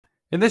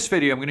In this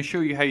video, I'm going to show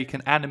you how you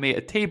can animate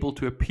a table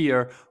to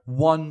appear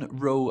one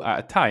row at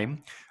a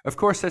time. Of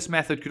course, this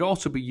method could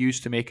also be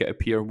used to make it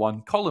appear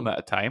one column at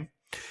a time.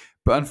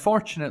 But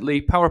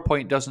unfortunately,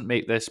 PowerPoint doesn't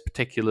make this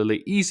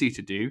particularly easy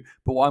to do.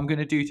 But what I'm going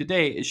to do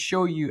today is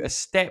show you a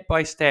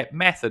step-by-step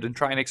method and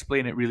try and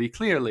explain it really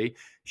clearly,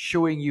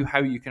 showing you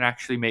how you can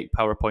actually make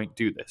PowerPoint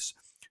do this.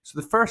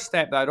 So the first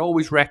step that I'd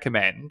always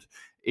recommend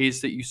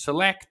is that you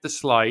select the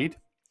slide,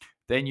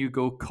 then you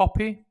go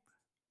copy,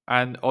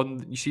 and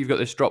you see you've got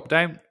this drop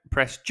down,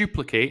 press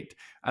duplicate,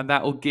 and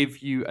that will give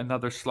you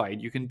another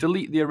slide. You can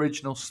delete the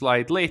original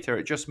slide later.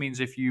 It just means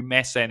if you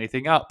mess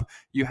anything up,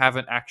 you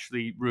haven't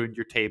actually ruined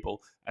your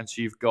table, and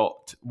so you've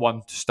got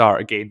one to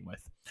start again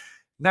with.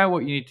 Now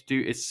what you need to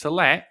do is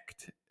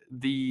select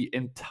the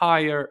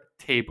entire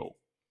table.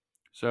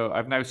 So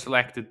I've now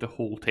selected the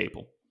whole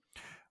table.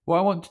 What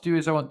I want to do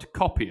is I want to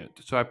copy it.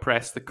 So I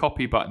press the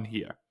copy button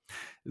here.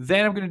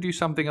 Then I'm going to do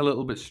something a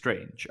little bit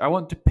strange. I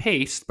want to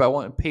paste, but I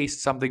want to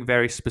paste something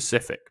very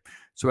specific.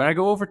 So when I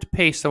go over to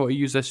paste, I want to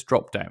use this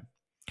drop down.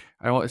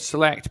 I want to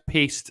select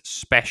paste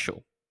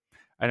special,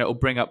 and it will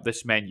bring up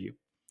this menu.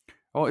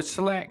 I want to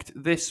select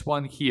this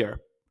one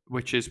here,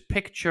 which is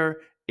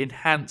picture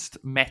enhanced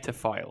meta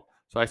file.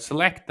 So I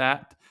select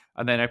that,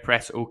 and then I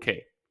press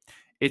OK.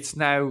 It's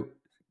now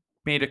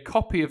made a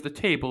copy of the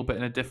table, but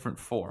in a different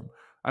form.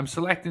 I'm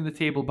selecting the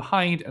table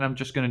behind, and I'm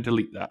just going to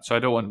delete that. So I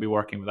don't want to be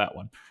working with that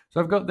one.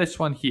 So I've got this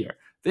one here.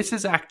 This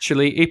is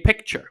actually a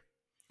picture.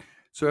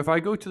 So if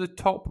I go to the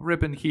top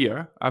ribbon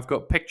here, I've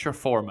got picture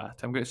format.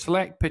 I'm going to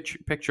select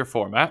picture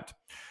format.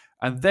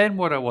 And then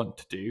what I want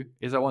to do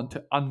is I want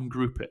to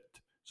ungroup it.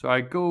 So I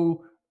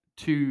go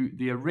to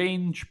the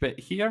arrange bit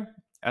here,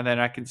 and then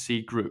I can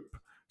see group.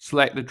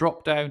 Select the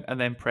drop down and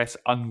then press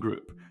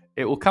ungroup.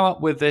 It will come up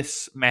with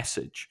this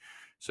message.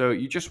 So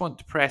you just want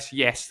to press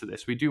yes to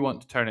this. We do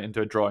want to turn it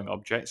into a drawing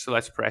object, so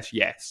let's press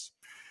yes.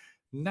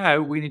 Now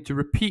we need to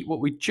repeat what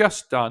we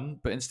just done,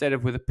 but instead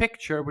of with a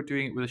picture, we're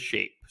doing it with a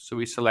shape. So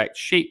we select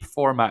shape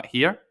format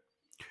here,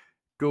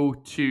 go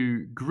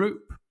to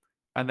group,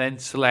 and then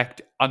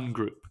select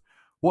ungroup.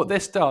 What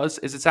this does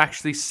is it's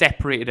actually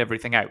separated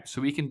everything out,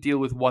 so we can deal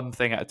with one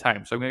thing at a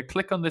time. So I'm going to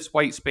click on this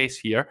white space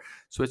here,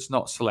 so it's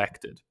not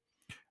selected.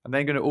 I'm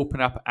then going to open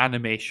up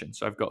animation,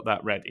 so I've got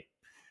that ready.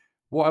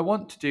 What I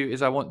want to do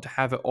is I want to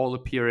have it all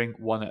appearing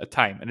one at a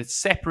time, and it's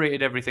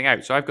separated everything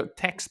out. So I've got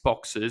text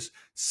boxes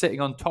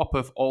sitting on top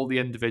of all the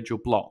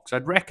individual blocks.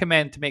 I'd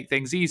recommend, to make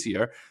things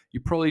easier, you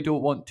probably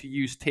don't want to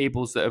use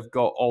tables that have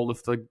got all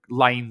of the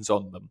lines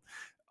on them.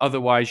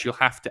 Otherwise, you'll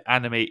have to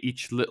animate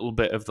each little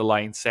bit of the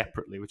line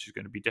separately, which is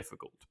going to be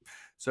difficult.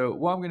 So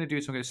what I'm going to do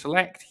is I'm going to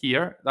select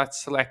here,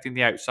 that's selecting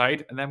the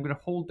outside, and then I'm going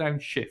to hold down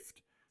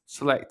Shift,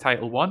 select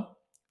Title 1,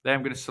 then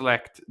I'm going to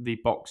select the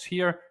box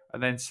here,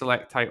 and then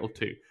select Title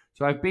 2.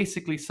 So I've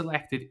basically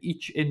selected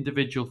each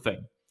individual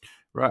thing.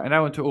 Right, and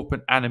I want to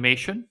open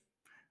animation,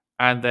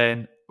 and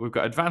then we've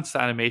got advanced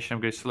animation.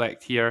 I'm going to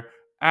select here,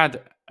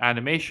 add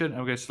animation,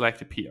 I'm going to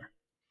select appear.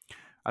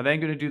 I'm then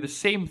going to do the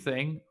same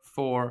thing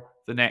for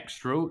the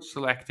next row,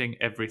 selecting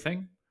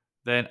everything,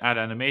 then add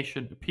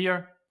animation,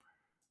 appear.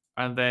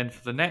 And then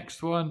for the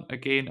next one,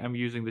 again, I'm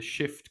using the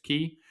shift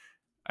key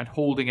and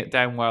holding it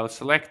down while I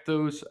select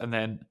those, and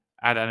then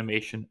add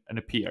animation and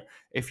appear.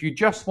 If you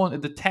just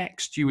wanted the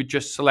text, you would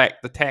just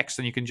select the text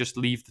and you can just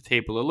leave the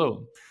table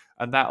alone.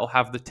 And that'll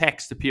have the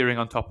text appearing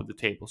on top of the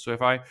table. So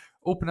if I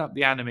open up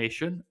the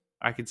animation,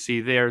 I can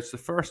see there's the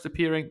first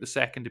appearing, the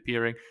second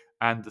appearing,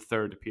 and the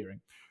third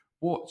appearing.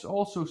 What's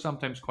also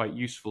sometimes quite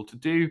useful to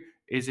do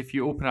is if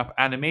you open up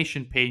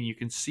animation pane, you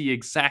can see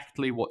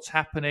exactly what's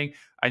happening,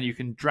 and you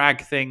can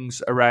drag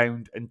things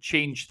around and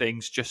change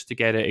things just to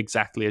get it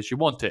exactly as you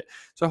want it.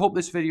 So I hope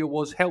this video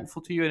was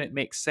helpful to you and it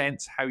makes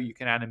sense how you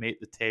can animate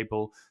the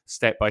table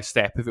step by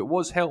step. If it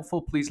was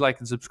helpful, please like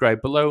and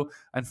subscribe below.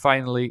 And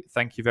finally,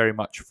 thank you very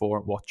much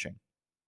for watching.